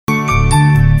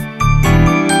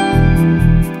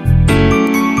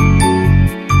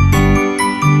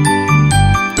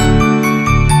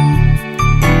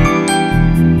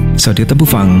สวัสดีท่าน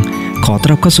ผู้ฟังขอต้อน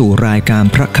รับเข้าสู่รายการ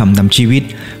พระคำนำชีวิต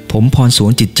ผมพรสว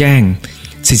นจิตแจ้ง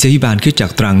ศิษยาภิบาลคริสตจั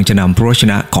กรตรังจะนำพระวจ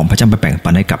นะของพระเจ้าไปแบ่งปั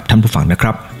นให้กับท่านผู้ฟังนะค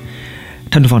รับ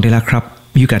ท่านผู้ฟังที่รักครับ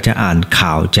มีโอกาสจะอ่านข่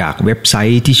าวจากเว็บไซ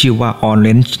ต์ที่ชื่อว่า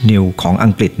Orange News ของอั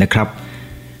งกฤษนะครับ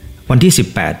วันที่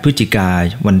18พฤศจิกาย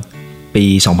นวันปี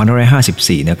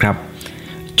2554นะครับ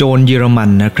โจรเยอรมัน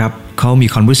นะครับเขามี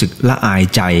ความรู้สึกละอาย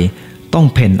ใจต้อง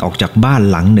เพ่นออกจากบ้าน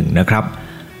หลังหนึ่งนะครับ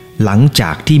หลังจ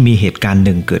ากที่มีเหตุการณ์ห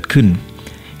นึ่งเกิดขึ้น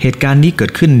เหตุการณ์นี้เกิ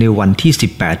ดขึ้นในวันที่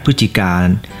18พฤศจิกายน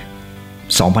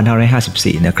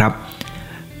2554นะครับ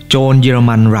โจรเยอร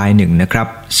มันรายหนึ่งนะครับ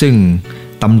ซึ่ง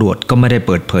ตำรวจก็ไม่ได้เ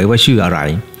ปิดเผยว่าชื่ออะไร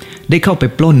ได้เข้าไป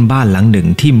ปล้นบ้านหลังหนึ่ง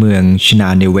ที่เมืองชนา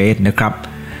เนเวสนะครับ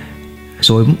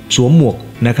สวมหมวก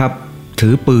นะครับถื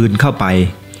อปืนเข้าไป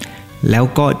แล้ว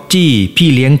ก็จี้พี่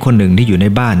เลี้ยงคนหนึ่งที่อยู่ใน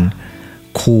บ้าน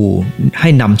ขู่ให้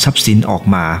นำทรัพย์สินออก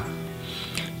มา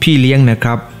พี่เลี้ยงนะค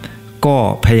รับก็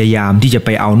พยายามที่จะไป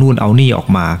เอานู่นเอานี่ออก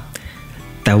มา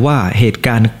แต่ว่าเหตุก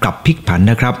ารณ์กลับพลิกผัน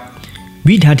นะครับ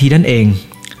วินาทีนั้นเอง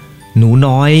หนู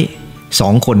น้อย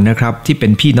2คนนะครับที่เป็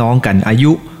นพี่น้องกันอา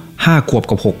ยุ5ขวบ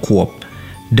กับ6ขวบ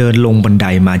เดินลงบันได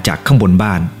มาจากข้างบน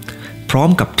บ้านพร้อม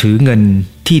กับถือเงิน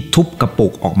ที่ทุบกระปุ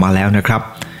กออกมาแล้วนะครับ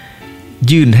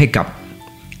ยื่นให้กับ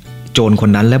โจรคน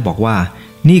นั้นและบอกว่า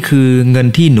นี่คือเงิน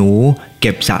ที่หนูเ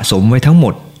ก็บสะสมไว้ทั้งหม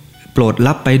ดโปรด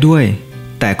รับไปด้วย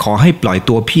แต่ขอให้ปล่อย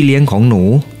ตัวพี่เลี้ยงของหนู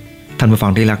ท่านผู้ฟั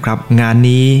งที่รักครับงาน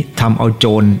นี้ทำเอาโจ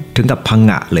รถึงกับพัง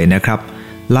งะเลยนะครับ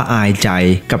ละอายใจ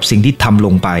กับสิ่งที่ทำล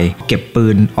งไปเก็บปื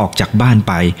นออกจากบ้าน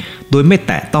ไปโดยไม่แ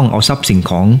ตะต้องเอาทรัพย์สิน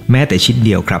ของแม้แต่ชิ้นเ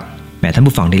ดียวครับแม้ท่าน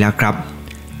ผู้ฟังที่รักครับ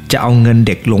จะเอาเงินเ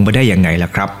ด็กลงไปได้ยังไงล่ะ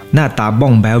ครับหน้าตาบ้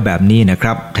องแบ้วแบบนี้นะค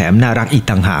รับแถมน่ารักอีก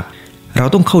ต่างหากเรา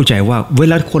ต้องเข้าใจว่าเว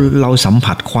ลาคนเราสัม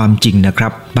ผัสความจริงนะครั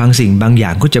บบางสิ่งบางอย่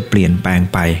างก็จะเปลี่ยนแปลง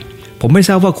ไปผมไม่ท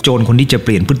ราบว่าโจรคนนี้จะเป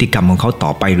ลี่ยนพฤติกรรมของเขาต่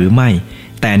อไปหรือไม่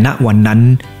แต่ณวันนั้น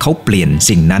เขาเปลี่ยน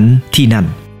สิ่งนั้นที่นั่น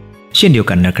เช่นเดียว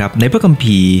กันนะครับในพระคัม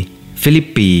ภีร์ฟิลิป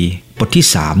ปีบทที่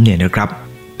3เนี่ยนะครับ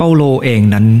เปาโลเอง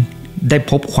นั้นได้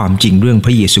พบความจริงเรื่องพ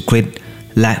ระเยซูคริสต์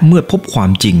และเมื่อพบควา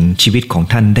มจริงชีวิตของ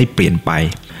ท่านได้เปลี่ยนไป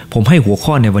ผมให้หัว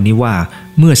ข้อในวันนี้ว่า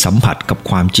เมื่อสัมผัสกับ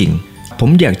ความจริงผม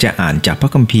อยากจะอ่านจากพระ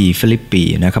คัมภีร์ฟิลิปปี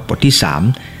นะครับบทที่3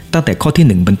ตั้งแต่ข้อ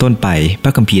ที่1เป็นต้นไปพร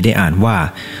ะคัมภีร์ได้อ่านว่า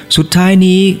สุดท้าย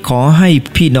นี้ขอให้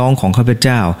พี่น้องของข้าพเ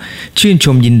จ้าชื่นช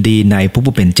มยินดีในพระ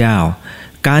ผู้เป็นเจ้า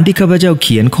การที่ข้าพเจ้าเ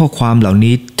ขียนข้อความเหล่า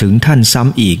นี้ถึงท่านซ้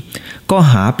ำอีกก็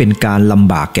หาเป็นการล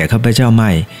ำบากแก่ข้าพเจ้าไ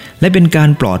ม่และเป็นการ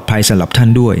ปลอดภัยสำหรับท่าน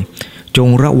ด้วยจง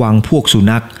ระวังพวกสุ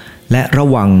นัขและระ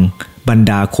วังบรร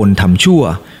ดาคนทำชั่ว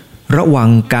ระวัง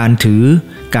การถือ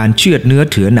การเชือดเนื้อ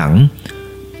เถือหนัง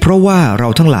เพราะว่าเรา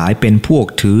ทั้งหลายเป็นพวก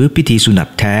ถือพิธีสุนัต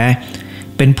แท้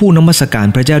เป็นผู้นมัสการ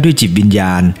พระเจ้าด้วยจิตวิญญ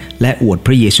าณและอวดพ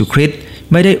ระเยซูคริสต์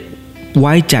ไม่ได้ไ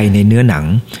ว้ใจในเนื้อหนัง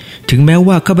ถึงแม้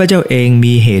ว่าข้าพเจ้าเอง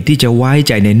มีเหตุที่จะไว้ใ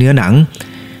จในเนื้อหนัง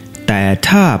แต่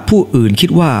ถ้าผู้อื่นคิด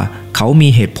ว่าเขามี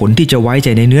เหตุผลที่จะไว้ใจ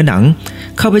ในเนื้อหนัง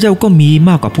ข้าพเจ้าก็มีม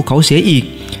ากกว่าพวกเขาเสียอีก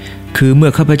คือเมื่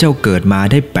อข้าพเจ้าเกิดมา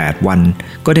ได้8วัน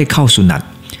ก็ได้เข้าสุนัต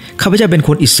ข้าพเจ้าเป็นค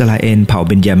นอิสราเอลเผ่าเ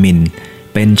บนยามิน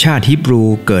เป็นชาติฮิบรู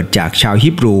เกิดจากชาวฮิ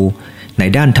บรูใน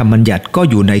ด้านธรรมบัญญัติก็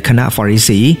อยู่ในคณะฟาริ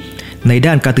สีใน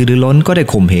ด้านกระตือรือร้นก็ได้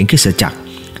ข่มเหงคริสตจักร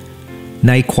ใ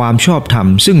นความชอบธรรม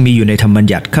ซึ่งมีอยู่ในธรรมบัญ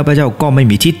ญัติข้าพเจ้าก็ไม่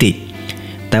มีทิฏฐิ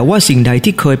แต่ว่าสิ่งใด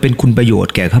ที่เคยเป็นคุณประโยช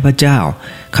น์แก่ข้าพเจ้า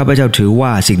ข้าพเจ้าถือว่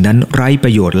าสิ่งนั้นไร้ปร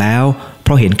ะโยชน์แล้วเพ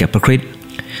ราะเห็นแก่พระคริสต์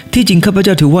ที่จริงข้าพเ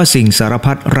จ้าถือว่าสิ่งสาร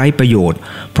พัดไร้ประโยชน์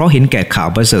เพราะเห็นแก่ข่าว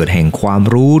ประเสริฐแห่งความ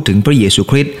รู้ถึงพระเยซู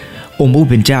คริสต์องค์ผู้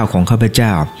เป็นเจ้าของข้าพเจ้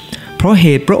าเพราะเห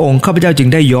ตุพระองค์ข้าพเจ้าจึง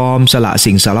ได้ยอมสละ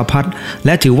สิ่งสารพัดแล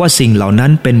ะถือว่าสิ่งเหล่านั้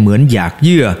นเป็นเหมือนหยากเ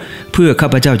ยื่อเพื่อข้า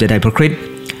พเจ้าจะได้พระคริสต์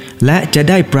และจะ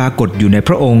ได้ปรากฏอยู่ในพ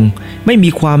ระองค์ไม่มี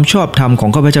ความชอบธรรมของ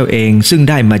ข้าพเจ้าเองซึ่ง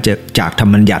ได้มาจากธรร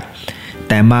มบัญญัติ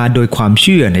แต่มาโดยความเ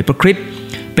ชื่อในพระคริสต์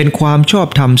เป็นความชอบ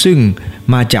ธรรมซึ่ง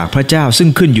มาจากพระเจ้าซึ่ง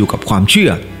ขึ้นอยู่กับความเชื่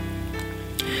อ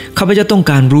ข้าพเจ้าต้อง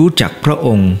การรู้จักพระอ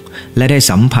งค์และได้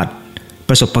สัมผัส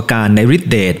ประสบการณ์ในฤทธิ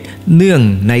เดชเนื่อง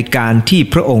ในการที่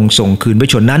พระองค์ทรงคืนพระ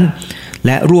ชนนั้นแ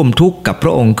ละร่วมทุกข์กับพร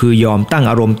ะองค์คือยอมตั้ง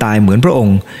อารมณ์ตายเหมือนพระอง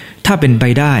ค์ถ้าเป็นไป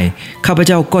ได้ข้าพเ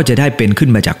จ้าก็จะได้เป็นขึ้น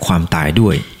มาจากความตายด้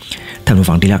วยท่านผู้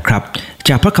ฟังที่รักครับจ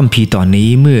ากพระคัมภีร์ตอนนี้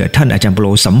เมื่อท่านอาจารย์เปาโล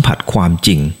สัมผัสความจ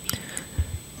ริง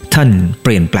ท่านเป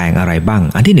ลี่ยนแปลงอะไรบ้าง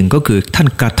อันที่หนึ่งก็คือท่าน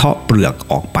กระเทาะเปลือก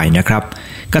ออกไปนะครับ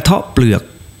กระเทาะเปลือก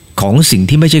ของสิ่ง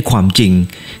ที่ไม่ใช่ความจริง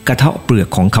กระเทาะเปลือก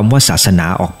ของคำว่าศาสนา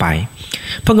ออกไป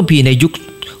พระคัมภีร์ในยุค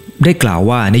ได้กล่าว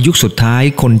ว่าในยุคสุดท้าย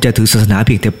คนจะถือศาสนาเ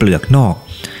พียงแต่เปลือกนอก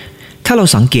ถ้าเรา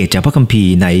สังเกตจากพระคัมภี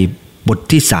ร์ในบท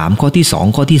ที่3ข้อที่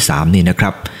2ข้อที่3นี่นะครั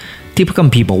บที่พระคัม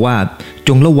ภีร์บอกว่าจ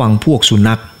งระวังพวกสุ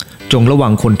นัขจงระวั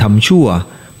งคนทำชั่ว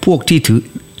พวกที่ถือ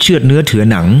เชือดเนื้อเถือ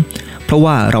หนังเพราะ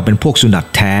ว่าเราเป็นพวกสุนัข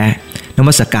แท้น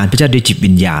มัสการพระเจ้าด้วยจิต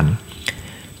วิญญาณ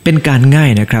เป็นการง่าย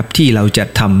นะครับที่เราจะ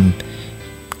ท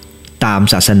ำตาม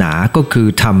ศาสนาก็คือ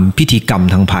ทำพิธีกรรม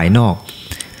ทางภายนอก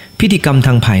พิธีกรรมท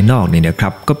างภายนอกเนี่ยนะครั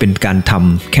บก็เป็นการท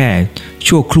ำแค่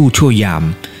ชั่วครู่ชั่วยาม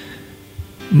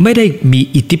ไม่ได้มี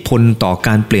อิทธิพลต่อก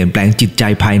ารเปลี่ยนแปลงจิตใจ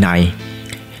ภายใน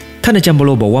ท่านอาจารย์เปาโล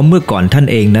บอกว่าเมื่อก่อนท่าน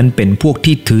เองนั้นเป็นพวก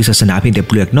ที่ถือศาสนาเพียงแต่เ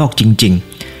ปลือกนอกจริง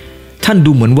ๆท่าน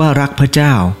ดูเหมือนว่ารักพระเจ้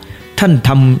าท่านท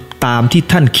ำตามที่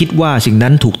ท่านคิดว่าสิ่งนั้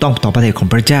นถูกต้องต่อพระทัยของ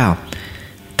พระเจ้า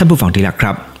ท่านผู้ฟังที่รักค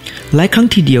รับหลายครั้ง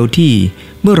ทีเดียวที่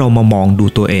เมื่อเรามามองดู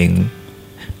ตัวเอง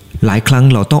หลายครั้ง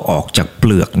เราต้องออกจากเป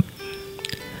ลือก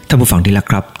ท่านผู้ฟังที่รัก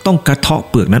ครับต้องกระเทาะ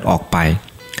เปลือกนั้นออกไป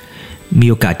มี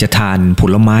โอกาสจะทานผ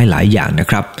ลไม้หลายอย่างนะ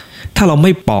ครับถ้าเราไ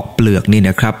ม่ปอกเปลือกนี่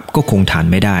นะครับก็คงทาน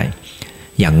ไม่ได้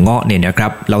อย่างเงาะเนี่ยนะครั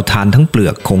บเราทานทั้งเปลื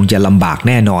อกคงจะลำบาก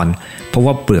แน่นอนเพราะ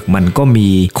ว่าเปลือกมันก็มี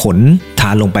ขนทา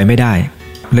นลงไปไม่ได้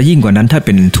และยิ่งกว่านั้นถ้าเ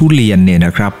ป็นทุเรียนเนี่ยน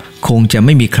ะครับคงจะไ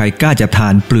ม่มีใครกล้าจะทา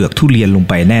นเปลือกทุเรียนลง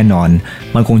ไปแน่นอน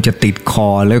มันคงจะติดคอ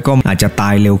แล้วก็อาจจะตา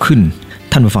ยเร็วขึ้น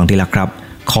ท่านผู้ฟังที่รักครับ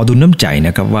ขอดูน้ำใจน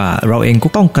ะครับว่าเราเองก็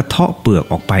ต้องกระเทาะเปลือก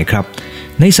ออกไปครับ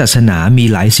ในศาสนามี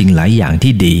หลายสิ่งหลายอย่าง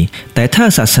ที่ดีแต่ถ้า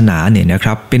ศาสนาเนี่ยนะค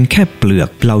รับเป็นแค่เปลือก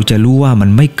เราจะรู้ว่ามัน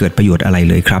ไม่เกิดประโยชน์อะไร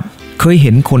เลยครับเคยเ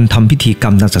ห็นคนทำพิธีกร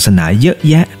รมทางศาสนาเยอะ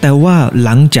แยะแต่ว่าห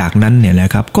ลังจากนั้นเนี่ยน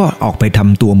ะครับก็ออกไปท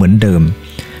ำตัวเหมือนเดิม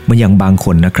เหมือนอย่างบางค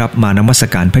นนะครับมานมัส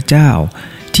การพระเจ้า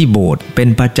ที่โบสถ์เป็น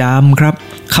ประจำครับ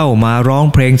เข้ามาร้อง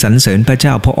เพลงสรรเสริญพระเจ้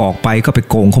าพอออกไปก็ไป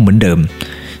โกงเขาเหมือนเดิม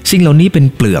สิ่งเหล่านี้เป็น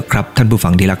เปลือกครับท่านผู้ฟั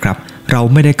งที่รักครับเรา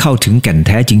ไม่ได้เข้าถึงแก่นแ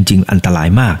ท้จริงๆอันตราย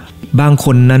มากบางค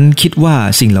นนั้นคิดว่า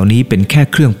สิ่งเหล่านี้เป็นแค่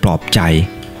เครื่องปลอบใ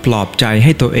จใ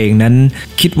ห้ตัวเองนั้น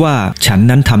คิดว่าฉัน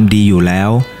นั้นทำดีอยู่แล้ว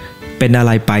เป็นอะไ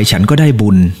รไปฉันก็ได้บุ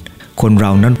ญคนเร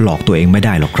านั้นหลอกตัวเองไม่ไ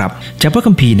ด้หรอกครับจากพระ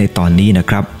คัมภีร์ในตอนนี้นะ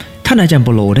ครับท่านอาจารย์เป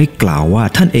าโลได้กล่าวว่า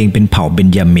ท่านเองเป็นเผ่าเบน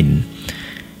ยามิ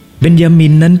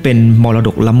นนั้นเป็นมรด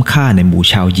กล้ำค่าในหมู่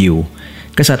ชาวยิว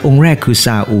กษัตริย์องค์แรกคือซ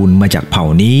าอูลมาจากเผ่า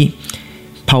นี้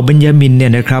เผ่าเบนยามินเนี่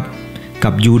ยนะครับกั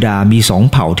บยูดาห์มี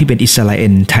2เผ่าที่เป็นอิสราเอ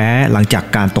ลแท้หลังจาก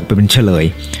การตกไปเป็นเฉลย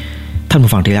ท่าน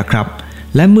ผู้ฟังที่รักครับ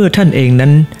และเมื่อท่านเองนั้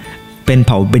นเป็นเ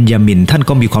ผ่าเบนยามินท่าน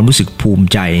ก็มีความรู้สึกภูมิ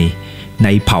ใจใน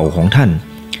เผ่าของท่าน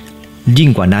ยิ่ง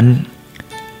กว่านั้น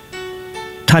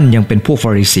ท่านยังเป็นพวกฟ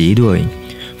าริสีด้วย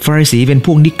ฟาริสีเป็นพ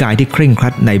วกนิกายที่เคร่งครั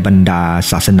ดในบรรดา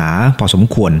ศาสนาพอสม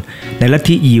ควรในลัท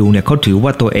ธิยิวเนี่ยเขาถือว่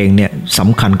าตัวเองเนี่ยส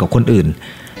ำคัญกว่าคนอื่น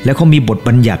และเขามีบท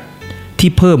บัญญัติที่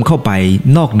เพิ่มเข้าไป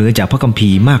นอกเหนือจากพระคัมภี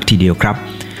ร์มากทีเดียวครับ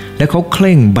และเขาเค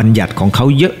ร่งบัญญัติของเขา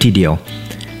เยอะทีเดียว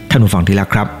ท่านผู้ฟังที่รัก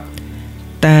ครับ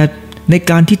แต่ใน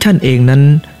การที่ท่านเองนั้น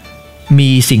มี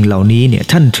สิ่งเหล่านี้เนี่ย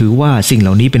ท่านถือว่าสิ่งเห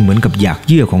ล่านี้เป็นเหมือนกับหยาก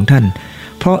เยื่อของท่าน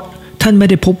เพราะท่านไม่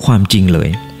ได้พบความจริงเลย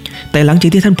แต่หลังจา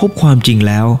กที่ท่านพบความจริง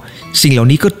แล้วสิ่งเหล่า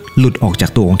นี้ก็หลุดออกจาก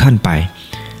ตัวของท่านไป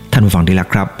ท่านผู้ฟังที่รัก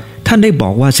ครับท่านได้บอ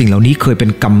กว่าสิ่งเหล่านี้เคยเป็น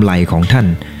กำไรของท่าน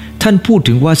ท่านพูด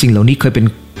ถึงว่าสิ่งเหล่านี้เคยเป็น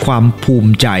ความภู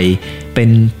มิใจเป็น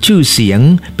ชื่อเสียง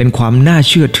เป็นความน่า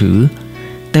เชื่อถือ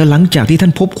แต่หลังจากที่ท่า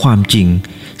นพบความจริง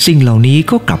สิ่งเหล่านี้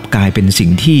ก็กลับกลายเป็นสิ่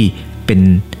งที่เป็น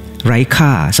ไร้ค่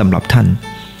าสำหรับท่าน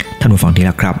ผู้ฟังที่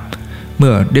รักครับเ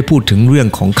มื่อได้พูดถึงเรื่อง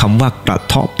ของคำว่ากระ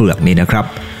เทาะเปลือกนี่นะครับ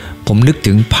ผมนึก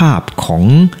ถึงภาพของ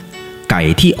ไก่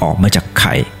ที่ออกมาจากไ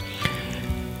ข่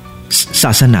ศ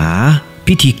าสนา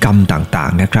พิธีกรรมต่า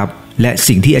งๆนะครับและ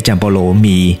สิ่งที่อาจารย์เปาโล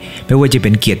มีไม่ว่าจะเป็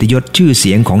นเกียรติยศชื่อเ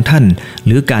สียงของท่านห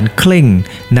รือการเคร่ง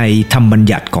ในธรรมบัญ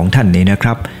ญัติของท่านนี่นะค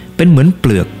รับเป็นเหมือนเป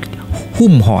ลือก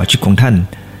หุ้มห่อชีวิตของท่าน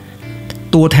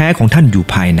ตัวแท้ของท่านอยู่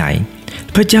ภายใน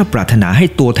พระเจ้าปรารถนาให้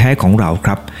ตัวแท้ของเราค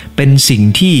รับเป็นสิ่ง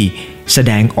ที่แส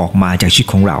ดงออกมาจากชีวิต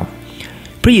ของเรา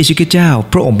พระเยซูคริสต์เจ้า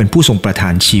พระองค์เป็นผู้ทรงประทา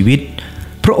นชีวิต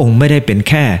พระองค์ไม่ได้เป็น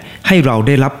แค่ให้เราไ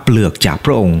ด้รับเปลือกจากพ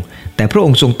ระองค์แต่พระอ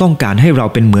งค์ทรงต้องการให้เรา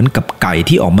เป็นเหมือนกับไก่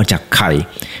ที่ออกมาจากไข่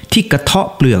ที่กระเทาะ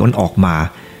เปลือกมันออกมา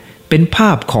เป็นภ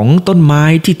าพของต้นไม้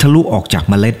ที่ทะลุออกจาก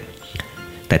เมล็ด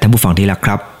แต่ท่านผู้ฟังที่รักค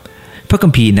รับพระคั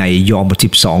มภีร์ในยอห์นบท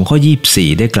12ข้อ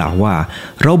24ได้กล่าวว่า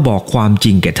เราบอกความจ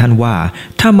ริงแก่ท่านว่า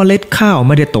ถ้าเมล็ดข้าวไ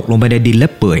ม่ได้ตกลงไปในดินและ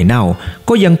เปื่อยเน่า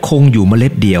ก็ยังคงอยู่เมล็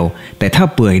ดเดียวแต่ถ้า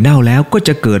เปื่อยเน่าแล้วก็จ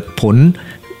ะเกิดผล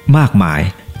มากมาย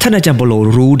ท่านอาจารย์เปาโล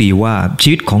รู้ดีว่าชี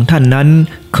วิตของท่านนั้น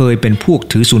เคยเป็นพวก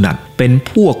ถือสุนัตเป็น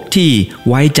พวกที่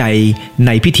ไว้ใจใน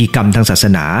พิธีกรรมทางศาส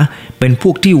นาเป็นพ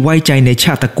วกที่ไว้ใจในช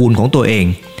าติตระกูลของตัวเอง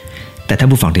แต่ท่าน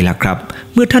ผู้ฟังที่รักครับ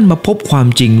เมื่อท่านมาพบความ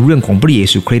จริงเรื่องของพระเย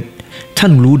ซูคริสต์ท่า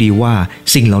นรู้ดีว่า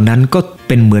สิ่งเหล่านั้นก็เ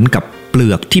ป็นเหมือนกับเปลื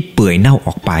อกที่เปื่อยเน่าอ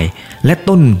อกไปและ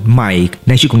ต้นใหม่ใ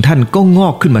นชีวิตของท่านก็งอ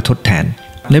กขึ้นมาทดแทน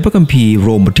ในพระคัมภีร์โร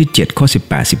มบทที่7ข้อ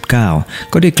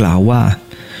18-19ก็ได้กล่าวว่า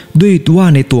ด้วยว่า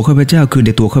ในตัวข้าพเจ้าคือใน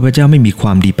ตัวข้าพเจ้าไม่มีคว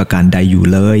ามดีประการใดอยู่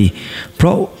เลยเพร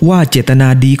าะว่าเจตนา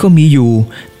ดีก็มีอยู่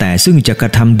แต่ซึ่งจะกร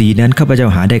ะทำดีนั้นข้าพเจ้า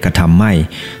หาได้กระทำไม่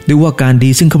ด้วยว่าการดี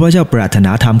ซึ่งข้าพเจ้าปรารถน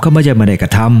าทำข้าพเจ้าไม่ได้กร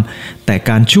ะทำแต่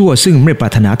การชั่วซึ่งไม่ปรา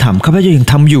รถนาทำข้าพเจ้ายัง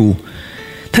ทำอยู่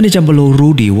ท่านอาจารย์เปาโล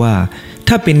รู้ดีว่า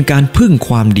ถ้าเป็นการพึ่งค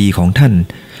วามดีของท่า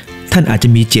นอาจจะ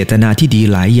มีเจตนาที่ดี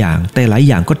หลายอย่างแต่หลาย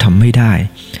อย่างก็ทำไม่ได้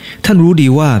ท่านรู้ดี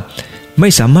ว่าไม่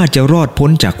สามารถจะรอดพ้น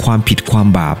จากความผิดความ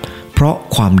บาปเพราะ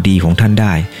ความดีของท่านไ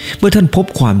ด้เมื่อท่านพบ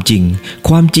ความจริง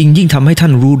ยิ่งทำให้ท่า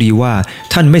นรู้ดีว่า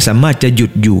ท่านไม่สามารถจะหยุ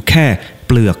ดอยู่แค่เ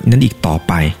ปลือกนั้นอีกต่อ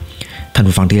ไปท่าน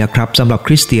ผู้ฟังที่รักครับสำหรับค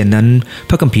ริสเตียนนั้น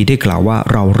พระคัมภีร์ได้กล่าวว่า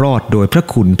เรารอดโดยพระ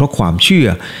คุณเพราะความเชื่อ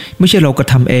ไม่ใช่เรากระ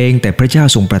ทำเองแต่พระเจ้า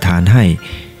ทรงประทานให้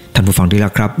ท่านผู้ฟังที่รั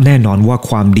กครับแน่นอนว่า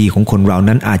ความดีของคนเรา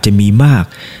นั้นอาจจะมีมาก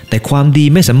แต่ความดี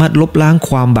ไม่สามารถลบล้าง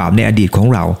ความบาปในอดีตของ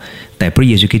เราแต่พระ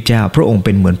เยซูคริสต์เจ้าพระองค์เ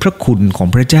ป็นเหมือนพระคุณของ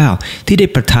พระเจ้าที่ได้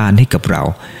ประทานให้กับเรา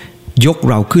ยก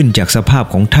เราขึ้นจากสภาพ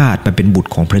ของทาสมาเป็นบุต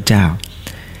รของพระเจ้า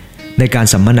ในการ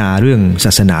สัมมนาเรื่องศ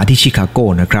าสนาที่ชิคาโก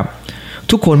นะครับ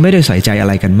ทุกคนไม่ได้ใส่ใจอะ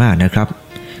ไรกันมากนะครับ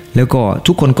แล้วก็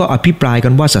ทุกคนก็อภิปรายกั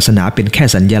นว่าศาสนาเป็นแค่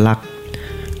สัญลักษณ์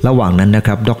ระหว่างนั้นนะค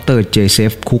รับดร.เจเซ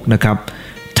ฟคุกนะครับ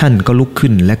ท่านก็ลุกขึ้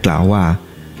นและกล่าวว่า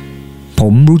ผ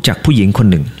มรู้จักผู้หญิงคน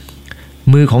หนึ่ง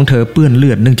มือของเธอเปื้อนเลื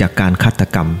อดเนื่องจากการฆาต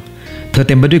กรรมเธอเ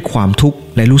ต็มไปด้วยความทุกข์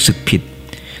และรู้สึกผิด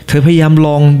เธอพยายามล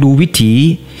องดูวิถี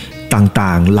ต่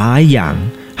างๆหลายอย่าง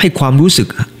ให้ความรู้สึก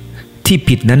ที่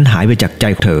ผิดนั้นหายไปจากใจ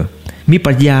ของเธอมีป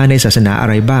รัชญาในศาสนาอะ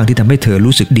ไรบ้างที่ทำให้เธอ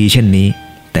รู้สึกดีเช่นนี้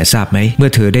แต่ทราบไหมเมื่อ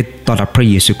เธอได้ต้อนรับพระ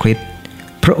เยซูคริสต์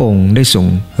พระองค์ได้ทรง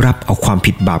รับเอาความ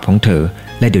ผิดบาปของเธอ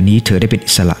และเดี๋ยวนี้เธอได้เป็น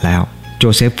อิสระแล้วโจ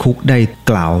เซฟคุกได้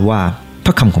กล่าวว่าพ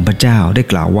ระคำของพระเจ้าได้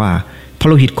กล่าวว่าพระ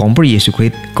โลหิตของพระเยซูคริ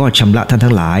สต์ก็ชำระท่าน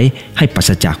ทั้งหลายให้ปราศ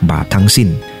จากบาปทั้งสิ้น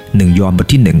1 ยอห์นบท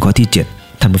ที่1ข้อที่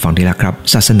7ท่านผู้ฟังที่รักครับ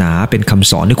ศาสนาเป็นค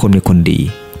ำสอนให้คนเป็นคนดี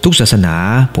ทุกศาสนา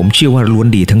ผมเชื่อว่าล้วน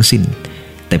ดีทั้งสิ้น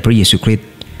แต่พระเยซูคริสต์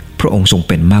พระองค์ทรงเ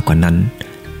ป็นมากกว่านั้น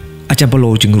อาจารย์เปาโล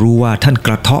จึงรู้ว่าท่านก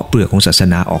ระเทาะเปลือกของศาส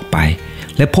นาออกไป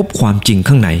และพบความจริง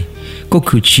ข้างในก็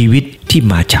คือชีวิตที่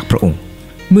มาจากพระองค์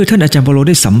เมื่อท่านอาจารย์เปาโล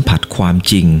ได้สัมผัสความ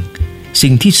จริง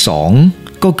สิ่งที่สอง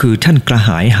ก็คือท่านกระห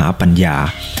ายหาปัญญา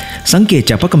สังเกต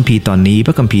จากพระคัมภีร์ตอนนี้พ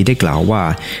ระคัมภีร์ได้กล่าวว่า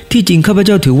ที่จริงข้าพเ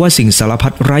จ้าถือว่าสิ่งสารพั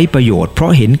ดไร้ประโยชน์เพรา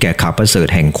ะเห็นแก่ข่าวประเสริฐ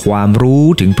แห่งความรู้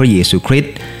ถึงพระเยซูคริส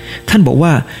ต์ท่านบอกว่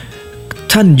า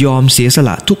ท่านยอมเสียสล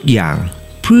ะทุกอย่าง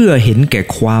เพื่อเห็นแก่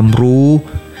ความรู้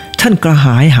ท่านกระห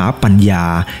ายหาปัญญา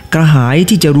กระหาย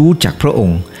ที่จะรู้จักพระอง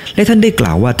ค์และท่านได้ก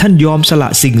ล่าวว่าท่านยอมสละ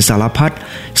สิ่งสารพัด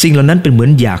สิ่งเหล่านั้นเป็นเหมือ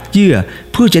นอยากเยื่อ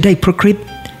เพื่อจะได้พระคริสต์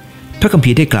พระคัม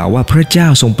ภีร์ได้กล่าวว่าพระเจ้า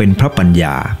ทรงเป็นพระปัญญ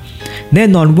าแน่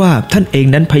นอนว่าท่านเอง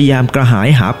นั้นพยายามกระหาย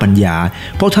หาปัญญา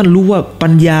เพราะท่านรู้ว่าปั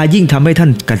ญญายิ่งทำให้ท่า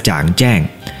นกระจ่างแจ้ง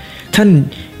ท่าน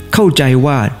เข้าใจ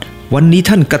ว่าวันนี้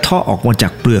ท่านกระเทาะออกมาจา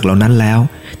กเปลือกเหล่านั้นแล้ว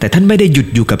แต่ท่านไม่ได้หยุด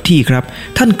อยู่กับที่ครับ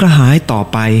ท่านกระหายต่อ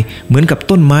ไปเหมือนกับ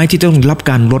ต้นไม้ที่ต้องรับ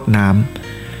การรดน้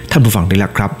ำท่านผู้ฟังได้แล้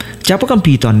วครับจากพระคัม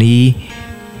ภีร์ตอนนี้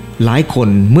หลายคน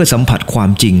เมื่อสัมผัสความ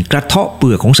จริงกระเทาะเป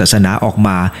ลือกของศาสนาออกม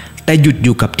าแต่หยุดอ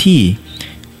ยู่กับที่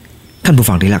ท่านผู้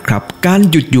ฟังได้แล้วครับการ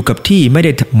หยุดอยู่กับที่ไม่ไ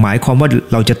ด้หมายความว่า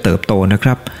เราจะเติบโตนะค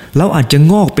รับเราอาจจะ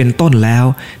งอกเป็นต้นแล้ว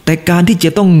แต่การที่จะ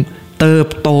ต้องเติบ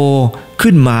โต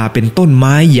ขึ้นมาเป็นต้นไ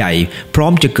ม้ใหญ่พร้อ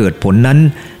มจะเกิดผลนั้น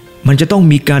มันจะต้อง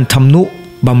มีการทำนุ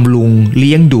บำรุงเ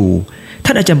ลี้ยงดูท่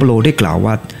านอาจารย์เปาโลได้กล่าว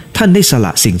ว่าท่านได้สล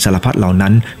ะสิ่งสารพัดเหล่า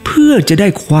นั้นเพื่อจะได้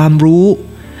ความรู้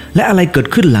และอะไรเกิด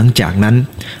ขึ้นหลังจากนั้น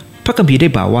พระคัมภีร์ได้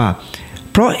บอกว่า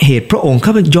เพราะเหตุพระองค์ข้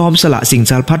าพเจ้ายอมสละสิ่ง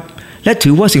สารพัดและถื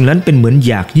อว่าสิ่งนั้นเป็นเหมือน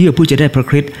อยากเยื่อเพื่อจะได้พระ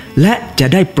คริสต์และจะ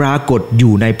ได้ปรากฏอ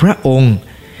ยู่ในพระองค์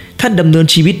ท่านดำเนิน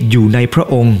ชีวิตอยู่ในพระ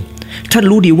องค์ท่าน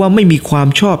รู้ดีว่าไม่มีความ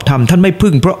ชอบธรรมท่านไม่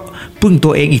พึ่งตั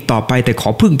วเองอีกต่อไปแต่ขอ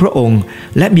พึ่งพระองค์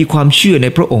และมีความเชื่อใน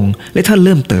พระองค์และท่านเ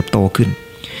ริ่มเติบโตขึ้น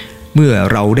เมื่อ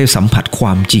เราได้สัมผัสคว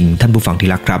ามจริงท่านผู้ฟังที่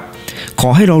รักครับขอ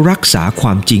ให้เรารักษาคว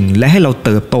ามจริงและให้เราเ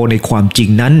ติบโตในความจริง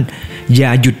นั้นอย่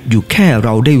าหยุดอยู่แค่เร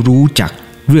าได้รู้จัก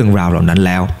เรื่องราวเหล่านั้นแ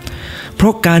ล้วเพรา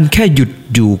ะการแค่หยุด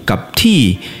อยู่กับที่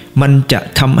มันจะ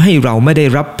ทำให้เราไม่ได้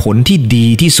รับผลที่ดี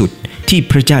ที่สุดที่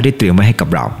พระเจ้าได้เตรียมไว้ให้กับ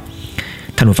เรา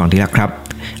ท่านผู้ฟังที่รักครับ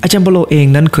อาจารย์เปาโลเอง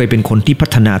นั้นเคยเป็นคนที่พั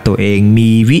ฒนาตัวเองมี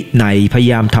วินัยพย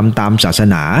ายามทำตามศาส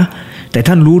นาแต่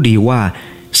ท่านรู้ดีว่า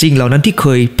สิ่งเหล่านั้นที่เค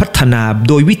ยพัฒนา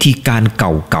โดยวิธีการเ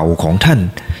ก่าๆของท่าน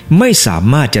ไม่สา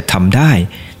มารถจะทำได้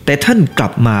แต่ท่านกลั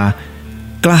บมา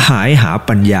กระหายหา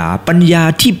ปัญญา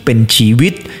ที่เป็นชี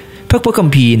วิตพระคัม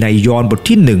ภีร์ในยอห์นบท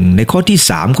ที่1ในข้อที่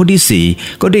3ข้อที่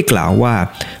4ก็ได้กล่าวว่า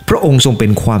พระองค์ทรงเป็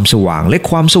นความสว่างและ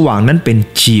ความสว่างนั้นเป็น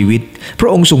ชีวิตพระ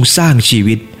องค์ทรงสร้างชี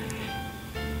วิต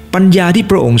ปัญญาที่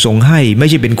พระองค์ทรงให้ไม่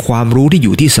ใช่เป็นความรู้ที่อ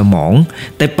ยู่ที่สมอง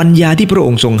แต่ปัญญาที่พระอ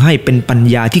งค์ทรงให้เป็นปัญ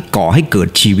ญาที่ก่อให้เกิด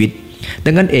ชีวิตดั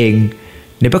งนั้นเอง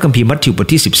ในพระคัมภีร์มัทธิวบท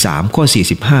ที่13ข้อ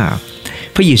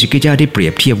45พระเยซูคริสต์ได้เปรี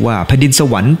ยบเทียบว่าแผ่นดินส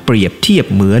วรรค์เปรียบเทียบ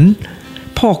เหมือน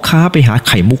พ่อค้าไปหาไ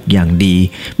ข่มุกอย่างดี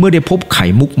เมื่อได้พบไข่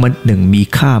มุกมันหนึ่งมี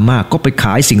ค่ามากก็ไปข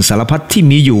ายสิ่งสารพัดที่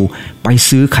มีอยู่ไป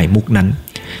ซื้อไข่มุกนั้น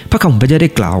พระคำของพระเจ้าได้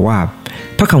กล่าวว่า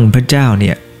พระคำของพระเจ้าเ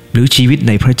นี่ย หรือชีวิตใ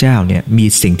นพระเจ้าเนี่ยมี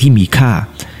สิ่งที่มีค่า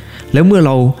แล้วเมื่อเ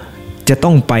ราจะต้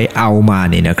องไปเอามา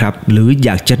เนี่ยนะครับหรืออย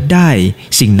ากจะได้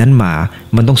สิ่งนั้นมา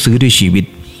มันต้องซื้อด้วยชีวิต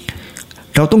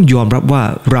เราต้องยอมรับว่า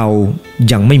เรา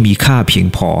ยังไม่มีค่าเพียง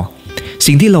พอ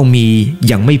สิ่งที่เรามี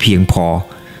ยังไม่เพียงพอ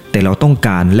แต่เราต้องก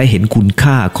ารและเห็นคุณ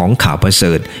ค่าของข่าวประเส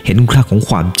ริฐเห็นคุณค่าของ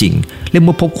ความจริงและเ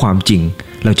มื่อพบความจริง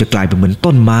เราจะกลายเป็นเหมือน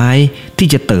ต้นไม้ที่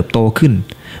จะเติบโตขึ้น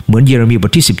เหมือนเยเรมีบ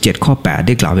ทที่17ข้อ8ไ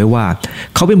ด้กล่าวไว้ว่า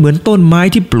เขาเป็นเหมือนต้นไม้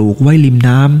ที่ปลูกไว้ริม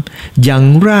น้ำยัง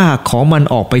รากของมัน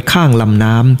ออกไปข้างลำ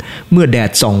น้ำเมื่อแด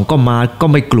ดส่องก็มาก็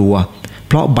ไม่กลัวเ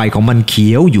พราะใบของมันเขี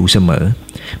ยวอยู่เสมอ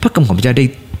พระคำของพระเจ้า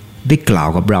ได้กล่าว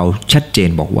กับเราชัดเจน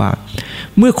บอกว่า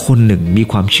เมื่อคนหนึ่งมี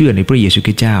ความเชื่อในพระเยซูค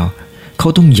ริสต์เจ้าเขา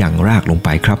ต้องหยั่งรากลงไป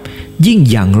ครับยิ่ง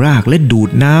หยั่งรากและดูด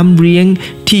น้ำเลี้ยง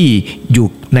ที่อยู่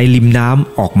ในริมน้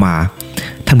ำออกมา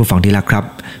ท่านผู้ฟังที่รักครับ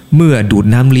เมื่อดูด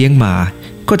น้ำเลี้ยงมา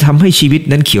ก็ทำให้ชีวิต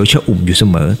นั้นเขียวชอุ่มอยู่เส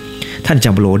มอท่านจ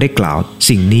ำโลได้กล่าว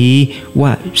สิ่งนี้ว่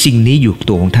าสิ่งนี้อยู่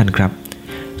ตัวของท่านครับ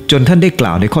จนท่านได้กล่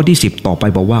าวในข้อที่10ต่อไป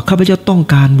บอกว่าข้าพเจ้าต้อง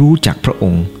การรู้จักพระอ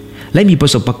งค์และมีปร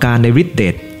ะสบการณ์ในฤทธิเด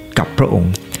ชกับพระอง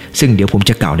ค์ซึ่งเดี๋ยวผม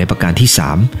จะกล่าวในประการที่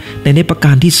3ในประก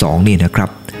ารที่2นี่นะครับ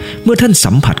เมื่อท่าน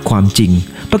สัมผัสความจริง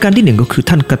ประการที่1ก็คือ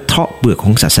ท่านกระเทาะเปลือกข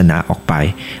องศาสนาออกไป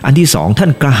อันที่2ท่า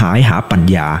นกระหายหาปัญ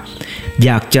ญาอ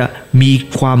ยากจะมี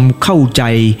ความเข้าใจ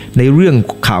ในเรื่อง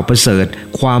ข่าวประเสริฐ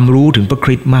ความรู้ถึงพระค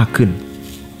ริสต์มากขึ้น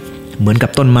เหมือนกั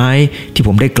บต้นไม้ที่ผ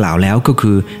มได้กล่าวแล้วก็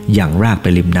คืออย่างรากไป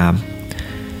ริมน้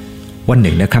ำวันห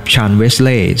นึ่งนะครับชาญเวสเล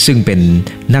ย์ซึ่งเป็น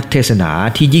นักเทศนา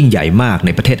ที่ยิ่งใหญ่มากใน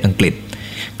ประเทศอังกฤษ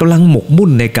กำลังหมกมุ่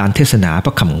นในการเทศนาพ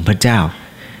ระคำของพระเจ้า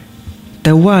แ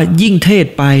ต่ว่ายิ่งเทศ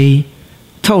ไป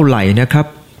เท่าไหร่นะครับ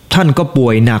ท่านก็ป่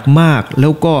วยหนักมากแล้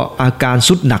วก็อาการท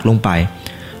รุดหนักลงไป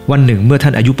วันหนึ่งเมื่อท่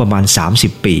านอายุประมาณ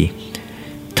30ปี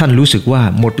ท่านรู้สึกว่า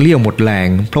หมดเรี่ยวหมดแรง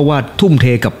เพราะว่าทุ่มเท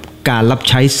กับการรับ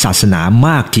ใช้ศาสนาม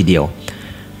ากทีเดียว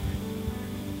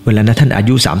เวลานั้นท่านอา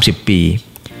ยุ30ปี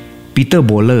ปีเตอร์โ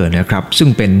บเลอร์นะครับซึ่ง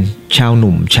เป็นชาวห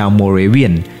นุ่มชาวโมเรเวีย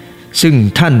นซึ่ง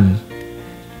ท่าน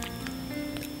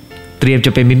เตรียมจ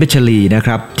ะเป็นมิชชันนารีนะค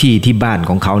รับที่บ้าน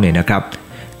ของเขาเนี่ยนะครับ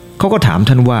เขาก็ถาม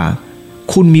ท่านว่า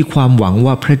คุณมีความหวัง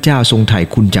ว่าพระเจ้าทรงไถ่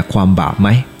คุณจากความบาปไหม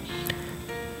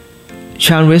ช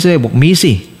าญเวสเลย์บอกมี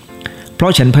สิเพรา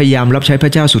ะฉันพยายามรับใช้พร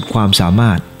ะเจ้าสุดความสาม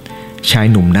ารถชาย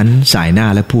หนุ่มนั้นสายหน้า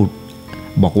และพูด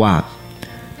บอกว่า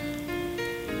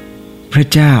พระ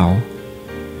เจ้า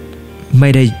ไม่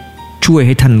ได้ช่วยใ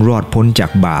ห้ท่านรอดพ้นจา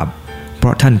กบาปเพร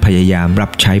าะท่านพยายามรั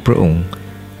บใช้พระองค์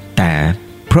แต่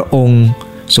พระองค์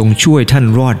ทรงช่วยท่าน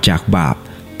รอดจากบาป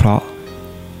เพราะ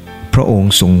พระอง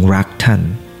ค์ทรงรักท่าน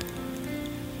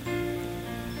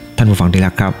ผู้ฟังที่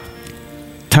รักครับ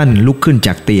ท่านลุกขึ้นจ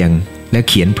ากเตียงและ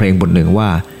เขียนเพลงบทหนึ่งว่า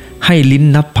ให้ลิ้น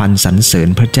นับพันสรรเสริญ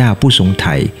พระเจ้าผู้ทรงไ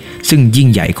ถ่ซึ่งยิ่ง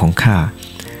ใหญ่ของข้า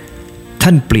ท่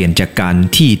านเปลี่ยนจากการ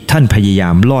ที่ท่านพยายา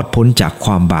มรอดพ้นจากค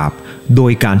วามบาปโด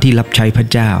ยการที่รับใช้พระ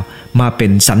เจ้ามาเป็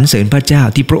นสรรเสริญพระเจ้า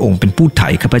ที่พระองค์เป็นผู้ไถ่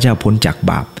ข้าพเจ้าพ้นจาก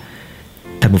บาป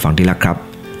ท่านผู้ฟังที่รักครับ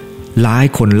หลาย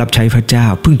คนรับใช้พระเจ้า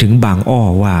เพิ่งถึงบางอ้อ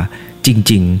ว่าจ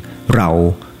ริงๆเรา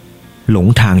หลง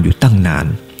ทางอยู่ตั้งนาน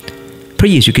พระ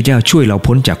เยซูคริสต์เจ้าช่วยเรา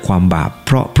พ้นจากความบาปเ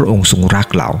พราะพระองค์ทรงรัก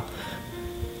เรา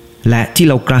และที่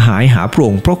เรากระหายหาพระอ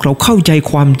งค์เพราะเราเข้าใจ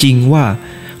ความจริงว่า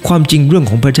ความจริงเรื่อง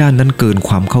ของพระเจ้านั้นเกินค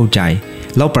วามเข้าใจ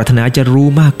เราปรารถนาจะรู้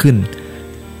มากขึ้น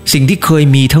สิ่งที่เคย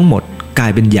มีทั้งหมดกลา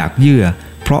ยเป็นอยากเยื่อ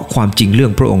เพราะความจริงเรื่อ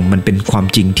งพระองค์มันเป็นความ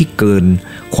จริงที่เกิน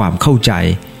ความเข้าใจ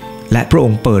และพระอ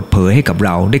งค์เปิดเผยให้กับเร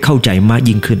าได้เข้าใจมาก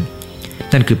ยิ่งขึ้น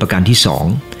นั่นคือประการที่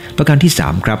2ประการที่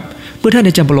3ครับเมื่อท่านไ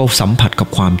ด้จำโลสัมผัสกับ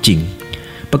ความจริง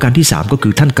ประการที่3ก็คื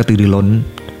อท่านกระตือรือร้น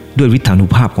ด้วยฤทธานุ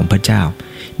ภาพของพระเจ้า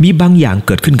มีบางอย่างเ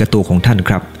กิดขึ้นกับตัวของท่าน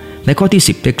ครับในข้อที่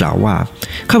10ได้กล่าวว่า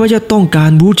ข้าพเจ้าต้องกา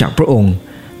รรู้จักพระองค์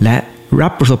และรั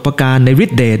บประสบการณ์ในฤ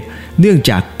ทธิเดชเนื่อง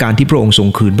จากการที่พระองค์ทรง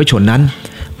คืนพระชนนั้น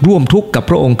ร่วมทุกข์กับ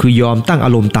พระองค์คือยอมตั้งอา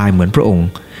รมณ์ตายเหมือนพระองค์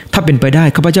ถ้าเป็นไปได้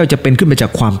ข้าพเจ้าจะเป็นขึ้นมาจา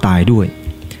กความตายด้วย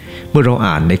เมื่อเรา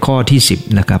อ่านในข้อที่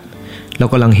10นะครับเรา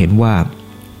กำลังเห็นว่า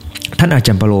ท่านอาจ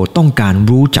ารย์เปาโลต้องการ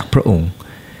รู้จักพระองค์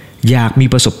อยากมี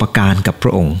ประสบการณ์กับพร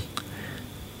ะองค์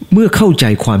เมื่อเข้าใจ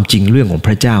ความจริงเรื่องของพ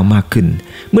ระเจ้ามากขึ้น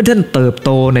เมื่อท่านเติบโต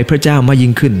ในพระเจ้ามาก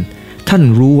ยิ่งขึ้นท่าน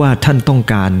รู้ว่าท่านต้อง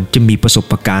การจะมีประส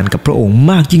บการณ์กับพระองค์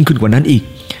มากยิ่งขึ้นกว่านั้นอีก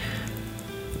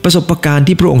ประสบการณ์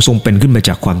ที่พระองค์ทรงเป็นขึ้นมาจ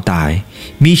ากความตาย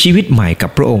มีชีวิตใหม่กั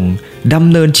บพระองค์ดำ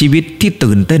เนินชีวิตที่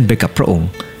ตื่นเต้นไปกับพระองค์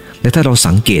และถ้าเรา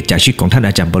สังเกตจากชีวิตของท่าน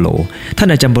อาจารย์เปาโลท่าน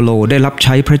อาจารย์เปาโลได้รับใ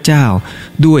ช้พระเจ้า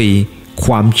ด้วยค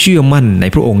วามเชื่อมั่นใน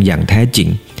พระองค์อย่างแท้จริง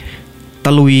ต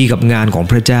ะลุยกับงานของ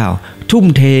พระเจ้าทุ่ม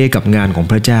เทกับงานของ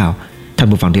พระเจ้าท่าน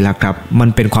ผู้ฟังที่รักครับมัน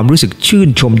เป็นความรู้สึกชื่น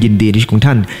ชมยินดีในชีวิตของ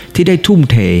ท่านที่ได้ทุ่ม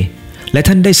เทและ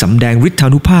ท่านได้สำแดงฤทธา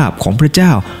นุภาพของพระเจ้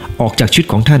าออกจากชีวิต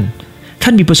ของท่าน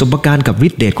มีประสบการณ์กับฤ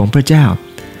ทธิเดชของพระเจ้า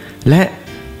และ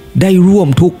ได้ร่วม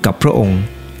ทุกข์กับพระองค์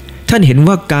ท่านเห็น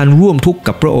ว่าการร่วมทุกข์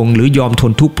กับพระองค์หรือยอมท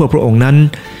นทุกข์เพื่อพระองค์นั้น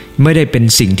ไม่ได้เป็น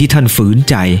สิ่งที่ท่านฝืน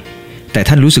ใจแต่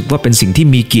ท่านรู้สึกว่าเป็นสิ่งที่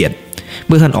มีเกียรติเ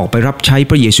มื่อท่านออกไปรับใช้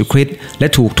พระเยซูคริสต์และ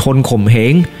ถูกทนข่มเห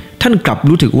งท่านกลับ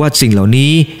รู้สึกว่าสิ่งเหล่า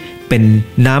นี้เป็น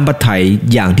น้ำพระทัย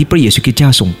อย่างที่พระเยซูคริสต์เจ้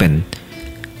าทรงเป็น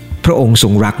พระองค์ทร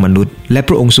งรักมนุษย์และพ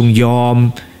ระองค์ทรงยอม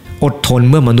อดทน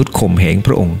เมื่อมนุษย์ข่มเหงพ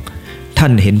ระองค์ท่า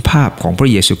นเห็นภาพของพระ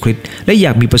เยซูคริสต์และอย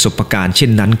ากมีประสบการณ์เช่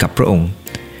นนั้นกับพระองค์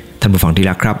ท่านผู้ฟังที่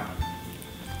รักครับ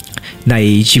ใน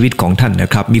ชีวิตของท่านน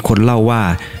ะครับมีคนเล่าว่า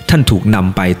ท่านถูกน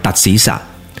ำไปตัดศีรษะ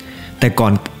แต่ก่อ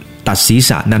นตัดศีร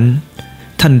ษะนั้น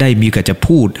ท่านได้มีการจะ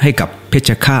พูดให้กับเพช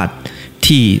ฌฆาต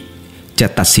ที่จะ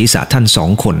ตัดศีรษะท่าน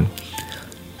2 คน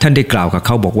ท่านได้กล่าวกับเข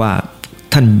าบอกว่า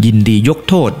ท่านยินดียก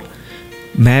โทษ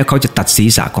แม้เขาจะตัดศีร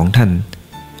ษะของท่าน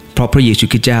เพราะพระเยซู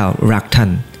คริสต์เจ้ารักท่าน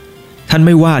ท่านไ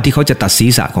ม่ว่าที่เขาจะตัดศี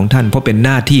รษะของท่านเพราะเป็นห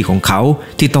น้าที่ของเขา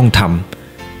ที่ต้องท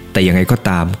ำแต่ยังไงก็ต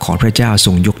ามขอพระเจ้าท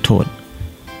รงยกโทษ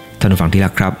ท่านผู้ฟังที่รั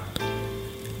กครับ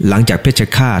หลังจากเพชฌ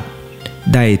ฆาต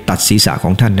ได้ตัดศีรษะข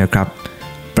องท่านนะครับ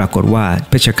ปรากฏว่า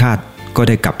เพชฌฆาตก็ไ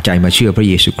ด้กลับใจมาเชื่อพระ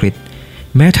เยซูคริสต์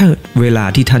แม้ถ้าเวลา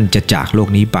ที่ท่านจะจากโลก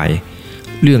นี้ไป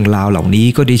เรื่องราวเหล่านี้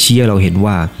ก็ได้ชี้ให้เราเห็น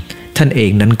ว่าท่านเอ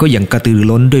งนั้นก็ยังกระตือรือ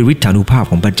ร้นด้วยฤทธานุภาพ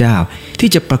ของพระเจ้าที่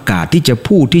จะประกาศที่จะ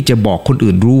พูดที่จะบอกคน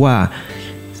อื่นรู้ว่า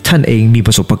ท่านเองมีป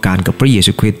ระสบการณ์กับพระเย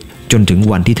ซูคริสต์จนถึง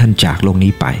วันที่ท่านจากโลก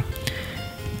นี้ไป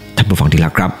ท่านผู้ฟังที่รั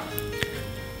กครับ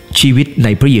ชีวิตใน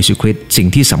พระเยซูคริสต์สิ่ง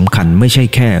ที่สำคัญไม่ใช่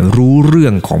แค่รู้เรื่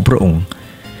องของพระองค์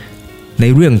ใน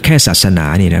เรื่องแค่ศาสนา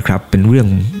นี่นะครับเป็นเรื่อง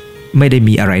ไม่ได้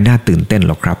มีอะไรน่าตื่นเต้นห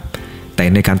รอกครับแต่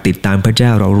ในการติดตามพระเจ้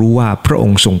าเรารู้ว่าพระอง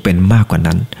ค์ทรงเป็นมากกว่า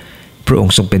นั้นพระอง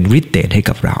ค์ทรงเป็นฤทธิ์เดชให้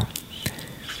กับเรา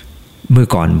เมื่อ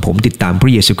ก่อนผมติดตามพร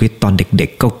ะเยซูคริสต์ตอนเด็ก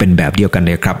ๆก็เป็นแบบเดียวกันเ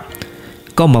ลยครับ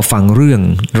ก็มาฟังเรื่อง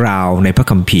ราวในพระ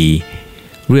คัมภีร์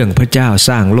เรื่องพระเจ้าส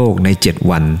ร้างโลกใน7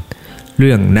 วันเ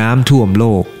รื่องน้ำท่วมโล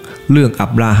กเรื่องอั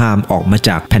บราฮัมออกมาจ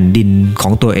ากแผ่นดินขอ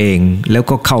งตัวเองแล้ว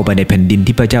ก็เข้าไปในแผ่นดิน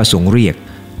ที่พระเจ้าทรงเรียก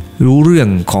รู้เรื่อง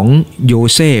ของโย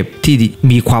เซฟที่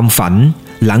มีความฝัน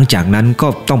หลังจากนั้นก็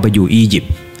ต้องไปอยู่อียิป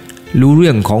ต์รู้เรื่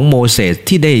องของโมเสส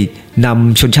ที่ได้น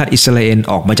ำชนชาติอิสราเอล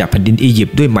ออกมาจากแผ่นดินอียิป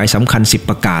ต์ด้วยหมายสำคัญ10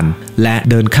 ประการและ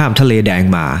เดินข้ามทะเลแดง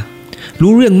มา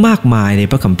รู้เรื่องมากมายใน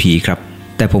พระคัมภีร์ครับ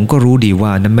แต่ผมก็รู้ดีว่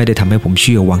านั้นไม่ได้ทำให้ผมเ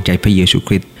ชื่อวางใจพระเยซูค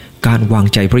ริสต์การวาง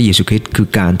ใจพระเยซูคริสต์คือ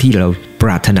การที่เราปร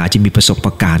ารถนาจะมีประสบ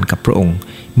การณ์กับพระองค์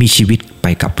มีชีวิตไป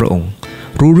กับพระองค์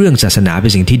รู้เรื่องศาสนาเป็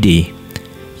นสิ่งที่ดี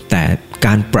แต่ก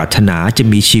ารปรารถนาจะ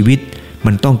มีชีวิต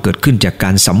มันต้องเกิดขึ้นจากกา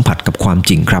รสัมผัสกับความ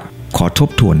จริงครับขอทบ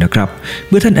ทวนนะครับเ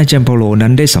มื่อท่านอาจารย์เปาโลนั้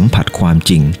นได้สัมผัสความ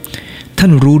จริงท่า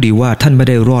นรู้ดีว่าท่านไม่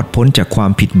ได้รอดพ้นจากควา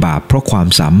มผิดบาปเพราะความ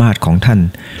สามารถของท่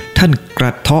านกร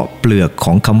ะเทาะเปลือกข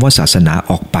องคำว่าศาสนา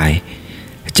ออกไป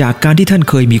จากการที่ท่าน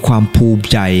เคยมีความภูมิ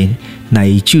ใจใน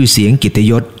ชื่อเสียงเกียรติ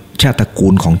ยศชาติตระกู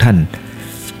ลของท่า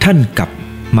นกลับ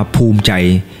มาภูมิใจ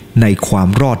ในความ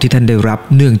รอดที่ท่านได้รับ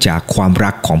เนื่องจากความ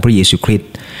รักของพระเยซูคริสต์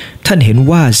ท่านเห็น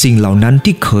ว่าสิ่งเหล่านั้น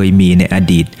ที่เคยมีในอ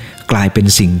ดีตกลายเป็น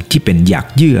สิ่งที่เป็นหยัก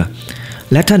เยื่อ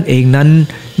และท่านเองนั้น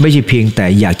ไม่ใช่เพียงแต่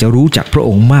อยากจะรู้จักพระอ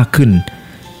งค์มากขึ้น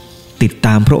ติดต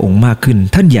ามพระองค์มากขึ้น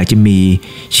ท่านอยากจะมี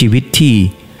ชีวิตที่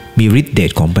มีฤทธิ์เด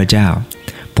ชของพระเจ้า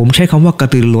ผมใช้คำว่ากระ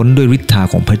ตือรือร้นด้วยฤทธา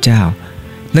ของพระเจ้า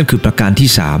นั่นคือประการที่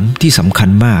3ที่สำคัญ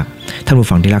มากท่านผู้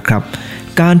ฟังที่รักครับ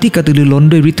การที่กระตือรือร้น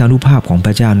ด้วยฤทธานุภาพของพ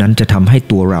ระเจ้านั้นจะทำให้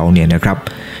ตัวเราเนี่ยนะครับ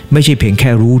ไม่ใช่เพียงแค่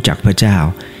รู้จักพระเจ้า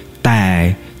แต่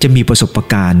จะมีประสบ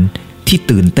การณ์ที่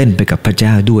ตื่นเต้นไปกับพระเจ้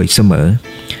าด้วยเสมอ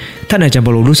ท่านอาจารย์เป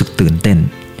าโลรู้สึกตื่นเต้น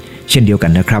เช่นเดียวกั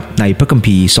นนะครับในพระคัม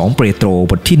ภีร์2 เปโตร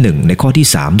บทที่1ในข้อที่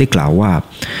3ได้กล่าวว่า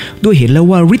ด้วยเห็นแล้ว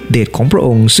ว่าฤทธิ์เดชของพระอ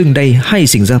งค์ซึ่งได้ให้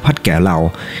สิ่งสารพัดแก่เรา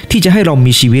ที่จะให้เรา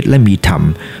มีชีวิตและมีธรรม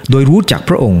โดยรู้จัก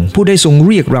พระองค์ผู้ได้ทรงเ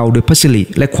รียกเราโดยพระสิริ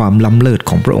และความล้ำเลิศ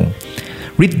ของพระองค์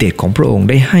ฤทธิ์เดชของพระองค์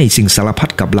ได้ให้สิ่งสารพั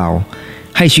ดกับเรา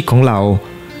ให้ชีวิตของเรา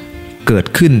เกิด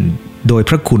ขึ้นโดย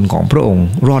พระคุณของพระองค์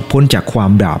รอดพ้นจากควา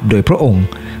มบาปโดยพระองค์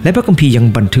และพระคัมภีร์ยัง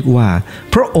บันทึกว่า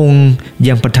พระองค์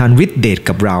ยังประทานฤทธิ์เดช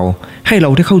กับเราให้เรา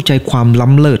ได้เข้าใจความล้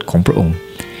ำเลิศของพระองค์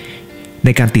ใน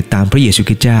การติดตามพระเยซูค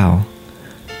ริสต์เจ้า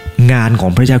งานขอ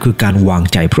งพระเจ้าคือการวาง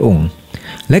ใจพระองค์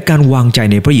และการวางใจ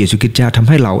ในพระเยซูคริสต์เจ้าทำใ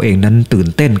ห้เราเองนั้นตื่น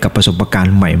เต้นกับประสบการ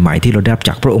ณ์ใหม่ๆที่เราได้รับจ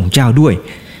ากพระองค์เจ้าด้วย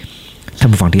ท่าน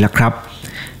ผู้ฟังที่รักครับ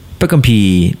พระคัมภี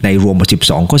ร์ในโรมบท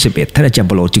12ข้อ11ท่านอาจารย์เ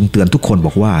ปาโลจึงเตือนทุกคนบ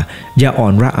อกว่าอย่าอ่อ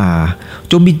นระอา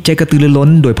จงมีใจกระตือรือร้น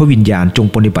โดยพระวิญญาณจง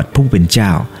ปฏิบัติผู้เป็นเจ้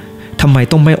าทำไม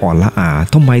ต้องไม่อ่อนละอา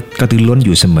ทำไมกระตือรือร้นอ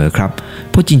ยู่เสมอครับ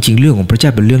เพราะจริงๆเรื่องของพระเจ้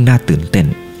าเป็นเรื่องน่าตื่นเต้น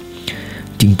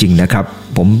จริงๆนะครับ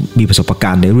ผมมีประสบก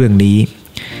ารณ์ในเรื่องนี้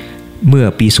เมื่อ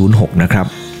ปี06นะครับ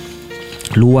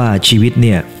รู้ว่าชีวิตเ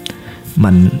นี่ยมั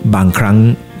นบางครั้ง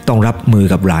ต้องรับมือ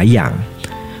กับหลายอย่าง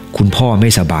คุณพ่อไ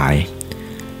ม่สบาย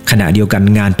ขณะเดียวกัน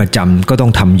งานประจำก็ต้อ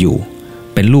งทำอยู่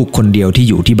เป็นลูกคนเดียวที่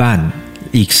อยู่ที่บ้าน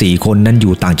อีก4คนนั้นอ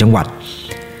ยู่ต่างจังหวัด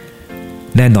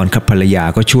แน่นอนครับภรรยา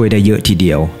ก็ช่วยได้เยอะทีเ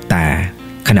ดียวแต่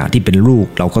ขณะที่เป็นลูก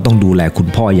เราก็ต้องดูแลคุณ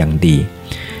พ่ออย่างดี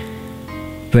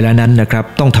เวลานั้นนะครับ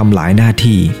ต้องทำหลายหน้า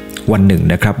ที่วันหนึ่ง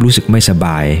นะครับรู้สึกไม่สบ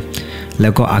ายแล้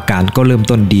วก็อาการก็เริ่ม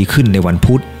ต้นดีขึ้นในวัน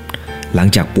พุธหลัง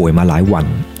จากป่วยมาหลายวั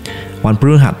นพ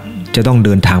ฤหัสจะต้องเ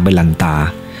ดินทางไปลันตา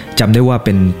จำได้ว่าเ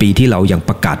ป็นปีที่เรายังป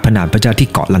ระกาศพระนามพระเจ้าที่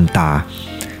เกาะลันตา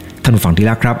ท่านผู้ฟังที่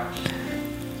รักครับ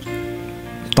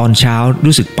ตอนเช้า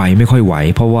รู้สึกไปไม่ค่อยไหว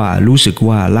เพราะว่ารู้สึก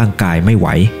ว่าร่างกายไม่ไหว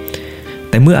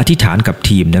แต่เมื่ออธิษฐานกับ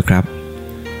ทีมนะครับ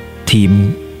ทีม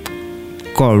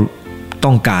ก็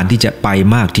ต้องการที่จะไป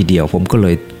มากทีเดียวผมก็เล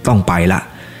ยต้องไปละ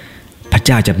พระเ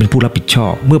จ้าจะเป็นผู้รับผิดชอ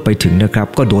บเมื่อไปถึงนะครับ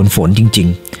ก็โดนฝนจริง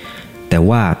ๆแต่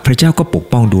ว่าพระเจ้าก็ปก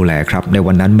ป้องดูแลครับใน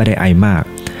วันนั้นไม่ได้ไอมาก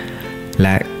แล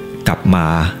ะกลับมา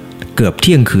เกือบเ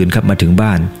ที่ยงคืนครับมาถึงบ้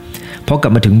านพอกลั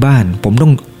บมาถึงบ้านผมต้อ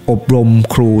งอบรม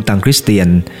ครูต่างคริสเตียน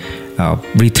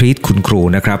รีทรีตคุณครู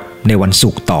นะครับในวันศุ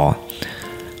กร์ต่อ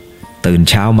ตื่น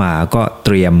เช้ามาก็เต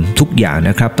รียมทุกอย่าง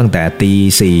นะครับตั้งแต่ตี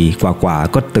 4กว่า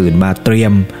ก็ตื่นมาเตรีย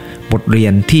มบทเรีย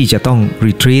นที่จะต้อง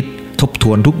รีทรีตทบท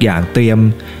วนทุกอย่างเตรียม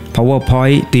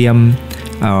PowerPoint เตรียม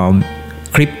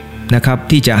คลิปนะครับ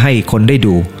ที่จะให้คนได้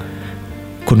ดู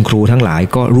คุณครูทั้งหลาย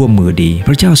ก็ร่วมมือดีพ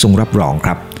ระเจ้าทรงรับรองค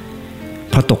รับ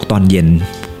พอตกตอนเย็น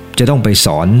จะต้องไปส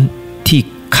อนที่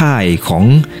ค่ายของ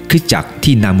คริสตจักร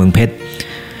ที่นาเมืองเพชร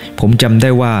ผมจำได้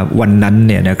ว่าวันนั้น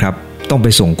เนี่ยนะครับต้องไป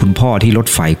ส่งคุณพ่อที่รถ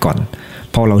ไฟก่อน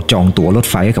พอเราจองตั๋วรถ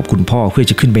ไฟให้กับคุณพ่อเพื่อ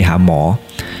จะขึ้นไปหาหมอ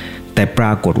แต่ปร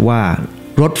ากฏว่า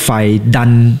รถไฟดั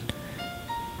น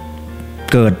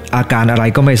เกิดอาการอะไร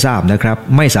ก็ไม่ทราบนะครับ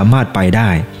ไม่สามารถไปได้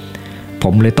ผ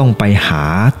มเลยต้องไปหา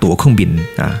ตั๋วเครื่องบิน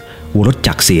รถ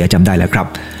จักรเสียจำได้แล้วครับ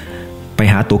ไป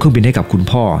หาตั๋วเครื่องบินให้กับคุณ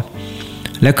พ่อ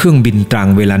และเครื่องบินตรัง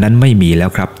เวลานั้นไม่มีแล้ว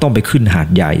ครับต้องไปขึ้นหาด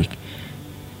ใหญ่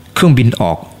เครื่องบินอ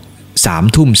อก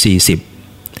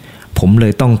3:40ผมเล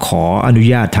ยต้องขออนุ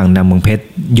ญาตทางนาเมืองเพชร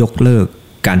ยกเลิก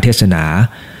การเทศนา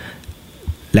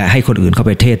และให้คนอื่นเข้าไ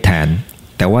ปเทศแทน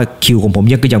แต่ว่าคิวของผม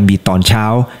ก็ยังมีตอนเช้า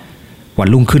วัน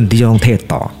รุ่งขึ้นที่จะต้องเทศ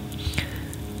ต่อ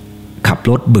ขับ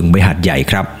รถบึ่งไปหาดใหญ่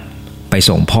ครับไป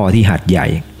ส่งพ่อที่หาดใหญ่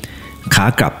ขา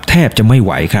กลับแทบจะไม่ไห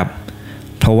วครับ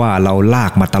เพราะว่าเราลา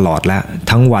กมาตลอดแล้ว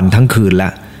ทั้งวันทั้งคืนแล้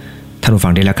วท่านผู้ฟั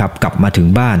งได้แล้วครับกลับมาถึง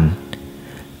บ้าน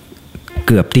เ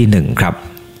กือบตี 1ครับ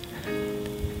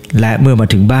และเมื่อมา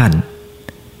ถึงบ้าน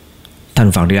ท่าน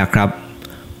ผู้ฟังได้แล้วครับ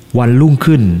วันรุ่ง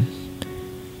ขึ้น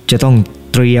จะต้อง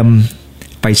เตรียม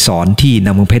ไปสอนที่น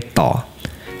าเมืองเพชรต่อ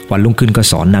วันรุ่งขึ้นก็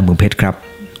สอนนาเมืองเพชรครับ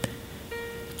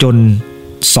จน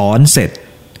สอนเสร็จ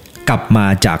กลับมา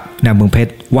จากนาเมืองเพช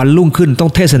รวันรุ่งขึ้นต้อ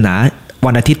งเทศนา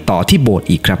วันอาทิตย์ต่อที่โบสถ์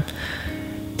อีกครับ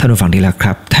ท่านผู้ฟังดีแล้วค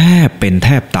รับแทบเป็นแท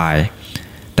บตาย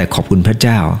แต่ขอบคุณพระเ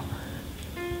จ้า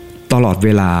ตลอดเว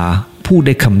ลาพูดไ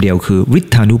ด้คำเดียวคือฤท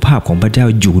ธานุภาพของพระเจ้า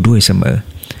อยู่ด้วยเสมอ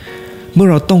เมื่อ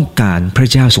เราต้องการพระ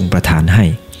เจ้าทรงประทานให้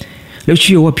แล้วเ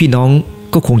ชื่อว่าพี่น้อง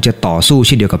ก็คงจะต่อสู้เ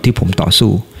ช่นเดียวกับที่ผมต่อ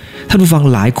สู้ท่านผู้ฟัง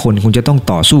หลายคนคงจะต้อง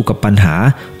ต่อสู้กับปัญหา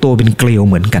ตัวเป็นเกลียว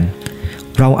เหมือนกัน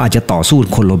เราอาจจะต่อสู้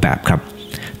คนละแบบครับ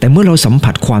แต่เมื่อเราสัม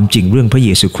ผัสความจริงเรื่องพระเย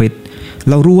ซูคริสต์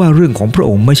เรารู้ว่าเรื่องของพระ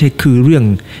องค์ไม่ใช่คือเรื่อง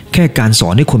แค่การสอ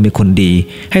นให้คนเป็นคนดี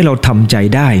ให้เราทำใจ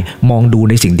ได้มองดู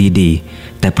ในสิ่งดี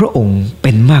ๆแต่พระองค์เ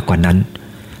ป็นมากกว่านั้น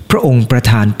พระองค์ประ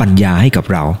ทานปัญญาให้กับ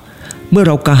เราเมื่อเ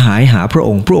รากระหายหาพระอ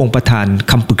งค์ประทาน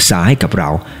คำปรึกษาให้กับเรา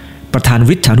ประทาน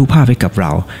ฤทธานุภาพให้กับเร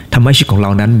าทำให้ชีวิตของเร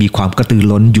านั้นมีความกระตือ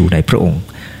ร้นอยู่ในพระองค์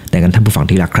ดังนั้นท่านผู้ฟัง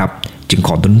ที่รักครับจึงข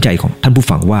อดลใจของท่านผู้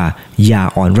ฟังว่าอย่า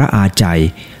อ่อนระอาใจ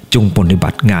จงปฏิบั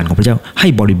ติงานของพระเจ้าให้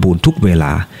บริบูรณ์ทุกเวล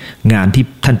างานที่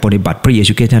ท่านปฏิบัติพระเย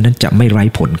ซูคริสต์นั้นจะไม่ไร้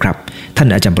ผลครับท่าน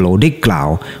อาจารย์เปโตรได้กล่าว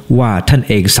ว่าท่าน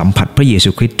เองสัมผัสพระเยซู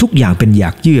คริสต์ทุกอย่างเป็นหยา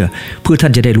กเยื่อเพื่อท่า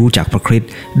นจะได้รู้จักพระคริสต์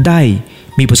ได้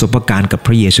มีประสบการณ์กับพ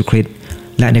ระเยซูคริสต์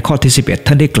และในข้อที่11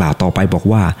ท่านได้กล่าวต่อไปบอก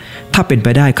ว่าถ้าเป็นไป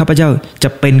ได้ข้าพเจ้าจะ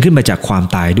เป็นขึ้นมาจากความ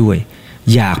ตายด้วย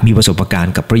อยากมีประสบการ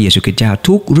ณ์กับพระเยซูคริสต์เจ้า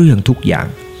ทุกเรื่องทุกอย่าง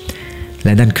แล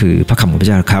ะนั่นคือพระคำของพระ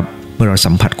เจ้าครับเมื่อเรา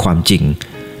สัมผัสความจริง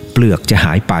เปลือกจะห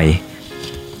ายไป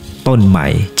ต้นใหม่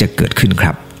จะเกิดขึ้นค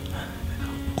รับ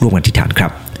ร่วมกันอธิษฐานครั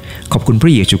บขอบคุณพร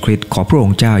ะเยซูคริสต์ขอพระอง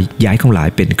ค์เจ้าย้ายข้างหลาย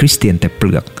เป็นคริสเตียนแต่เป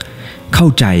ลือกเข้า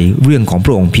ใจเรื่องของพ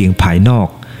ระองค์เพียงภายนอก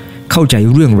เข้าใจ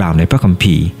เรื่องราวในพระคัม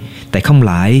ภีร์แต่ข้างห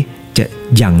ลายจะ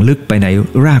ยังลึกไปใน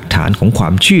รากฐานของควา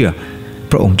มเชื่อ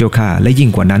พระองค์เจ้าข้าและยิ่ง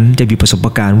กว่านั้นจะมีประสบ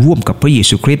การณ์ร่วมกับพระเย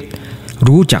ซูคริสต์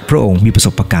รู้จักพระองค์มีประส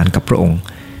บการณ์กับพระองค์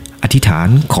อธิษฐาน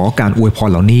ขอการอวยพร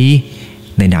เหล่านี้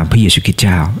ในนามพระเยซูคริสต์เ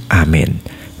จ้าอาเมน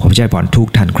ผมจะให้พรทุก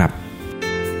ท่านครับ